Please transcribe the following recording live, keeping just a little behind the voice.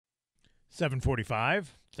7:45.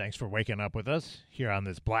 Thanks for waking up with us here on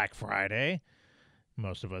this Black Friday.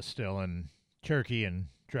 Most of us still in turkey and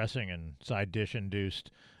dressing and side dish induced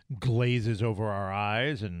glazes over our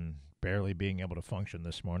eyes and barely being able to function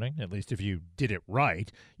this morning. At least if you did it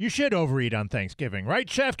right. You should overeat on Thanksgiving, right,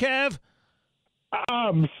 Chef Kev?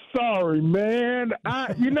 I'm sorry, man.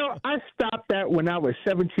 I stopped that when I was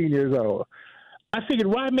 17 years old. I figured,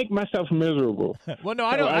 why make myself miserable? Well, no,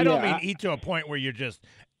 I don't mean eat to a point where you're just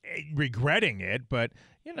regretting it, but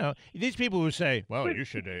these people who say, well, you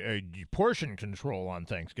should portion control on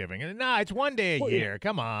Thanksgiving. And nah, it's one day a year.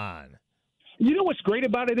 Come on. You know what's great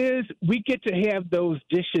about it is we get to have those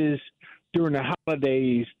dishes during the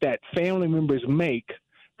holidays that family members make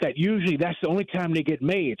that usually that's the only time they get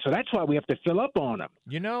made. So that's why we have to fill up on them.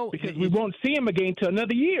 Because we won't see them again till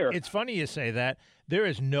another year. It's funny you say that. There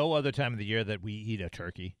is no other time of the year that we eat a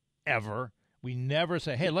turkey, ever. We never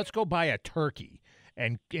say, hey, let's go buy a turkey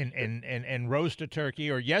and roast a turkey.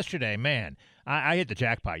 Or yesterday, man, I hit the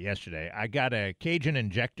jackpot yesterday. I got a Cajun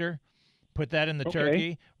injector, put that in the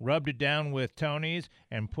turkey, rubbed it down with Tony's,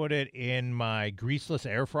 and put it in my greaseless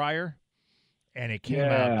air fryer, and it came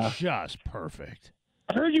out just perfect.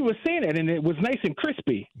 I heard you were saying it, and it was nice and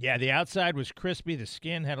crispy. Yeah, the outside was crispy. The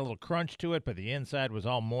skin had a little crunch to it, but the inside was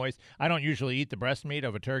all moist. I don't usually eat the breast meat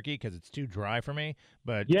of a turkey because it's too dry for me,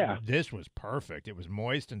 but this was perfect. It was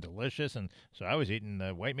moist and delicious, and so I was eating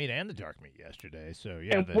the white meat and the dark meat yesterday. So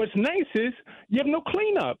and what's nice is you have no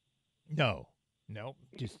cleanup. No,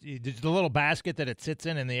 just the little basket that it sits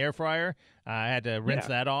in the air fryer. I had to rinse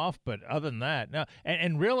that off, but other than that, no.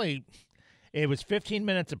 And really, it was 15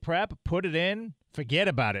 minutes of prep, put it in, forget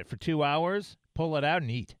about it for 2 hours, pull it out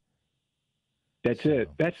and eat. That's it.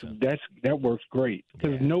 That works great.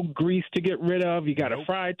 There's no grease to get rid of. You got a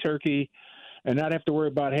fried turkey and not have to worry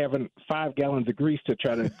about having 5 gallons of grease to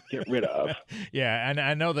try to get rid of. Yeah, and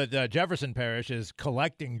I know that Jefferson Parish is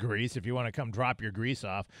collecting grease. If you want to come drop your grease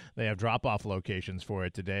off, they have drop-off locations for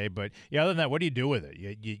it today. But other than that, what do you do with it?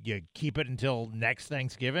 You keep it until next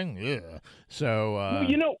Thanksgiving? Ugh. So,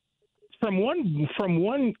 from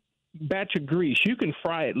one batch of grease, you can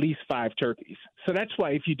fry at least 5 turkeys. So that's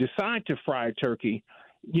why if you decide to fry a turkey,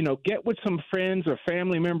 get with some friends or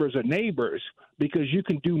family members or neighbors, because you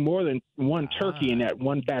can do more than one turkey in that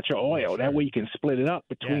one batch of oil. Sure. That way you can split it up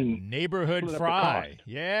between neighborhood fry.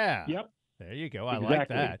 Yeah. Yep. There you go. I like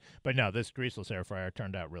that. But no, this greaseless air fryer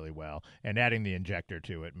turned out really well, and adding the injector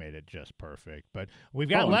to it made it just perfect. But we've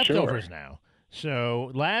got leftovers now.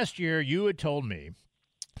 So last year you had told me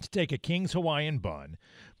to take a King's Hawaiian bun,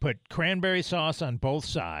 put cranberry sauce on both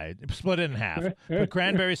sides, split it in half, put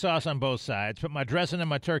cranberry sauce on both sides, put my dressing and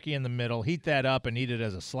my turkey in the middle, heat that up and eat it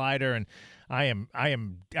as a slider. And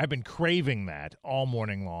I've been craving that all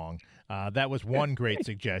morning long. That was one great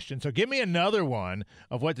suggestion. So give me another one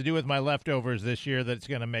of what to do with my leftovers this year that's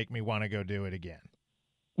going to make me want to go do it again.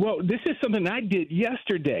 Well, this is something I did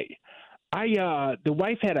yesterday. The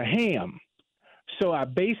wife had a ham. So I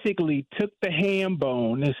basically took the ham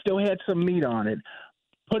bone and still had some meat on it,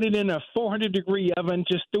 put it in a 400-degree oven,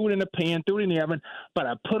 just threw it in a pan, threw it in the oven, but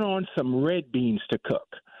I put on some red beans to cook.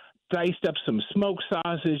 Diced up some smoked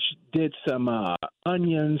sausage, did some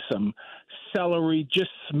onions, some celery,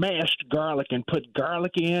 just smashed garlic and put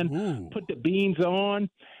garlic in, put the beans on,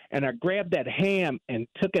 and I grabbed that ham and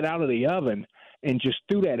took it out of the oven and just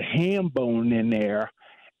threw that ham bone in there.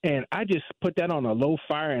 And I just put that on a low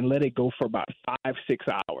fire and let it go for about 5-6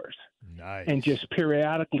 hours. Nice. And just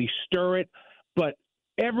periodically stir it. But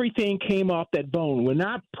everything came off that bone. When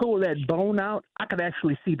I pulled that bone out, I could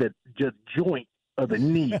actually see the joint of the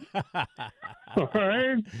knee. All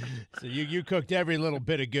right? So you cooked every little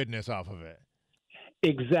bit of goodness off of it.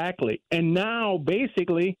 Exactly. And now,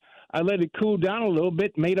 basically, I let it cool down a little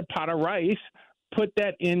bit, made a pot of rice, put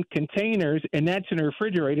that in containers, and that's in the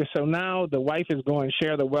refrigerator. So now the wife is going to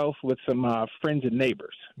share the wealth with some friends and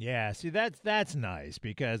neighbors. Yeah, see, that's nice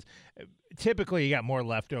because typically you got more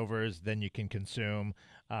leftovers than you can consume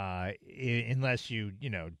unless you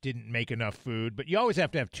didn't make enough food. But you always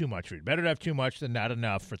have to have too much food. Better to have too much than not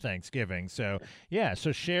enough for Thanksgiving. So,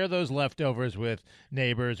 so share those leftovers with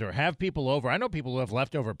neighbors or have people over. I know people who have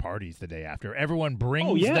leftover parties the day after. Everyone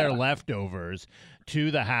brings their leftovers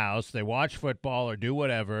to the house. They watch football or do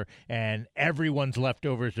whatever, and everyone's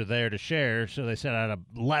leftovers are there to share. So they set out a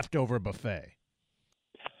leftover buffet.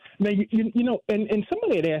 Now, and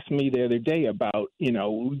somebody had asked me the other day about,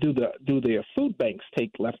 do the food banks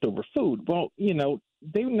take leftover food? Well,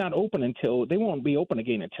 they're not open they won't be open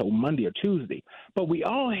again until Monday or Tuesday. But we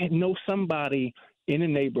all know somebody in a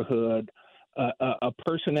neighborhood, a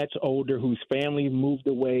person that's older whose family moved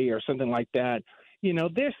away or something like that,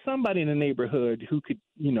 there's somebody in the neighborhood who could,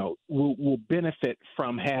 will benefit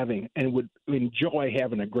from having and would enjoy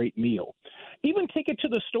having a great meal. Even take it to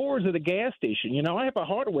the stores or the gas station. I have a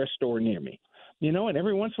hardware store near me, and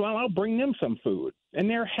every once in a while I'll bring them some food, and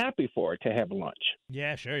they're happy for it to have lunch.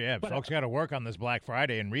 Yeah, sure, yeah. Folks got to work on this Black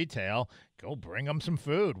Friday in retail. Go bring them some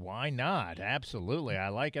food. Why not? Absolutely. I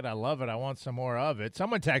like it. I love it. I want some more of it.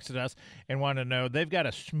 Someone texted us and wanted to know they've got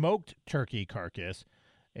a smoked turkey carcass.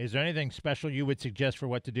 Is there anything special you would suggest for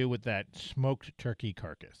what to do with that smoked turkey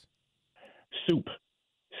carcass? Soup.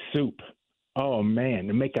 Oh, man.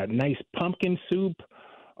 To make a nice pumpkin soup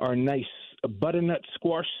or a nice butternut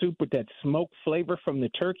squash soup with that smoked flavor from the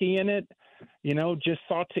turkey in it. Just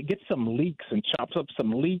saute, get some leeks and chop up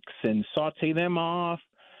some leeks and saute them off.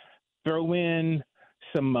 Throw in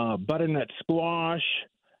some butternut squash.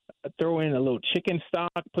 Throw in a little chicken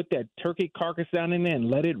stock. Put that turkey carcass down in there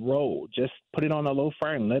and let it roll. Just put it on a low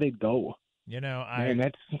fire and let it go.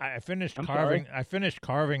 I finished carving. I finished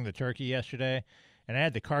carving the turkey yesterday, and I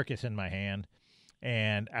had the carcass in my hand.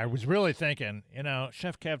 And I was really thinking,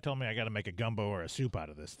 Chef Kev told me I got to make a gumbo or a soup out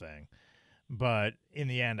of this thing. But in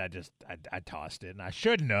the end, I tossed it, and I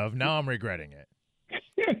shouldn't have. Now I'm regretting it.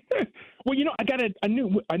 Well, I got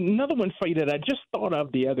another one for you that I just thought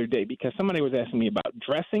of the other day because somebody was asking me about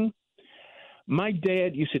dressing. My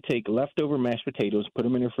dad used to take leftover mashed potatoes, put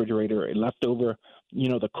them in the refrigerator, and leftover,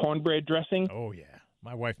 the cornbread dressing. Oh, yeah.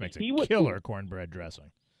 My wife makes a killer cornbread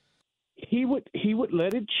dressing. He would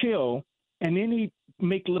let it chill, and then he'd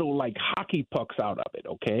make little, like, hockey pucks out of it,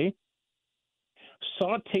 okay?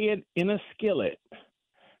 Saute it in a skillet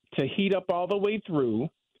to heat up all the way through,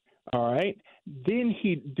 all right? Then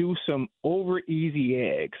he'd do some over-easy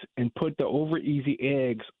eggs and put the over-easy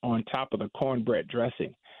eggs on top of the cornbread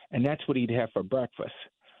dressing, and that's what he'd have for breakfast.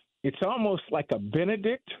 It's almost like a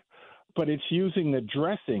Benedict, but it's using the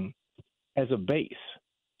dressing as a base.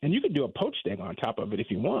 And you could do a poached egg on top of it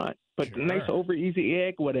if you want, but Sure. A nice over-easy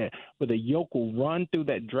egg with a yolk will run through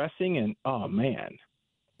that dressing, and, oh, man.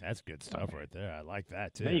 That's good stuff right there. I like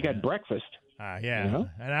that, too. Now you got breakfast. Yeah.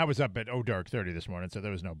 And I was up at dark 30 this morning, so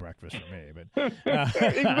there was no breakfast for me. But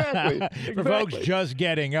Exactly. For folks just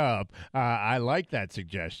getting up, I like that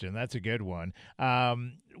suggestion. That's a good one.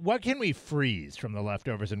 What can we freeze from the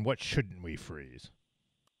leftovers, and what shouldn't we freeze?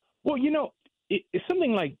 Well, it's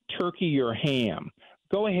something like turkey or ham.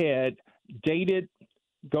 Go ahead, date it.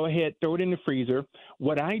 Go ahead, throw it in the freezer.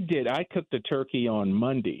 What I did, I cooked the turkey on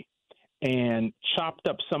Monday and chopped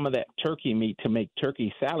up some of that turkey meat to make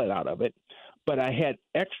turkey salad out of it. But I had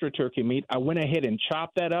extra turkey meat. I went ahead and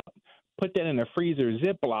chopped that up, put that in a freezer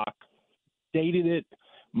Ziploc, dated it,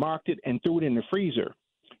 marked it, and threw it in the freezer.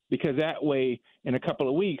 Because that way, in a couple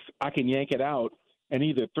of weeks, I can yank it out and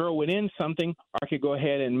either throw it in something, or I could go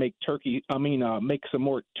ahead and make make some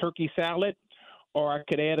more turkey salad, or I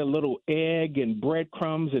could add a little egg and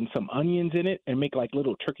breadcrumbs and some onions in it and make like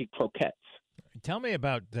little turkey croquettes. Tell me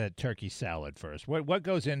about the turkey salad first. What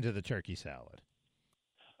goes into the turkey salad?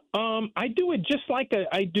 I do it just like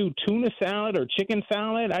I do tuna salad or chicken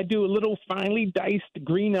salad. I do a little finely diced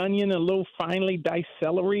green onion, a little finely diced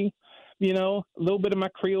celery, a little bit of my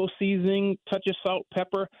Creole seasoning, touch of salt,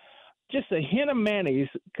 pepper, just a hint of mayonnaise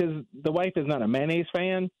because the wife is not a mayonnaise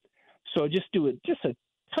fan. So just a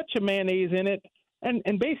touch of mayonnaise in it,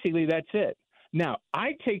 and basically that's it. Now,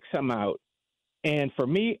 I take some out, and for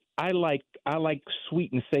me, I like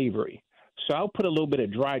sweet and savory. So I'll put a little bit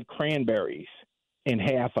of dried cranberries in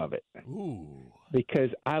half of it. Ooh. Because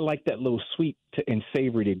I like that little sweet and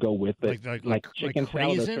savory to go with it, like chicken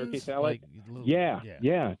salad or turkey salad. Yeah.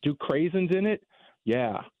 Do craisins in it?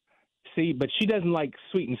 Yeah. See, but she doesn't like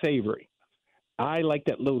sweet and savory. I like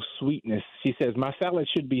that little sweetness. She says, my salad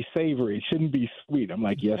should be savory. It shouldn't be sweet. I'm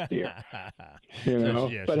like, yes, dear.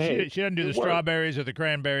 But hey, she doesn't do the strawberries or the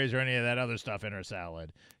cranberries or any of that other stuff in her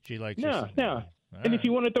salad. She likes No. And if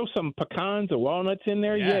you want to throw some pecans or walnuts in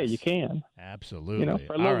there, yeah, you can. Absolutely.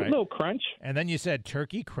 For a little crunch. And then you said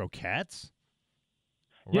turkey croquettes?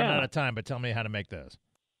 We're running out of time, but tell me how to make those.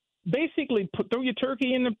 Basically, throw your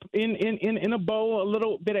turkey in a bowl, a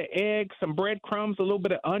little bit of egg, some breadcrumbs, a little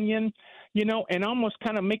bit of onion, and almost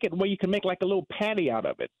kind of make it where you can make like a little patty out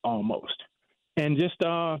of it almost. And just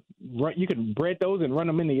you can bread those and run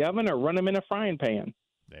them in the oven or run them in a frying pan.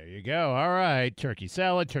 There you go. All right. Turkey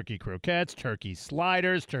salad, turkey croquettes, turkey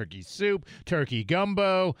sliders, turkey soup, turkey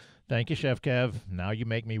gumbo. Thank you, Chef Kev. Now you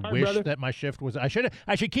make me wish that my shift was. I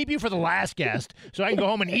should keep you for the last guest so I can go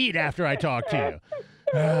home and eat after I talk to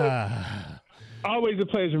you. Always a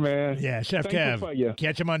pleasure, man. Yeah, Chef Kev.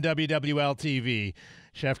 Catch him on WWL TV.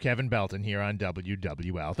 Chef Kevin Belton here on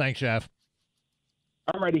WWL. Thanks, Chef.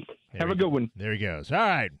 All righty. Have a good one. There he goes. All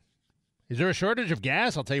right. Is there a shortage of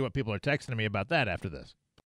gas? I'll tell you what people are texting me about that after this.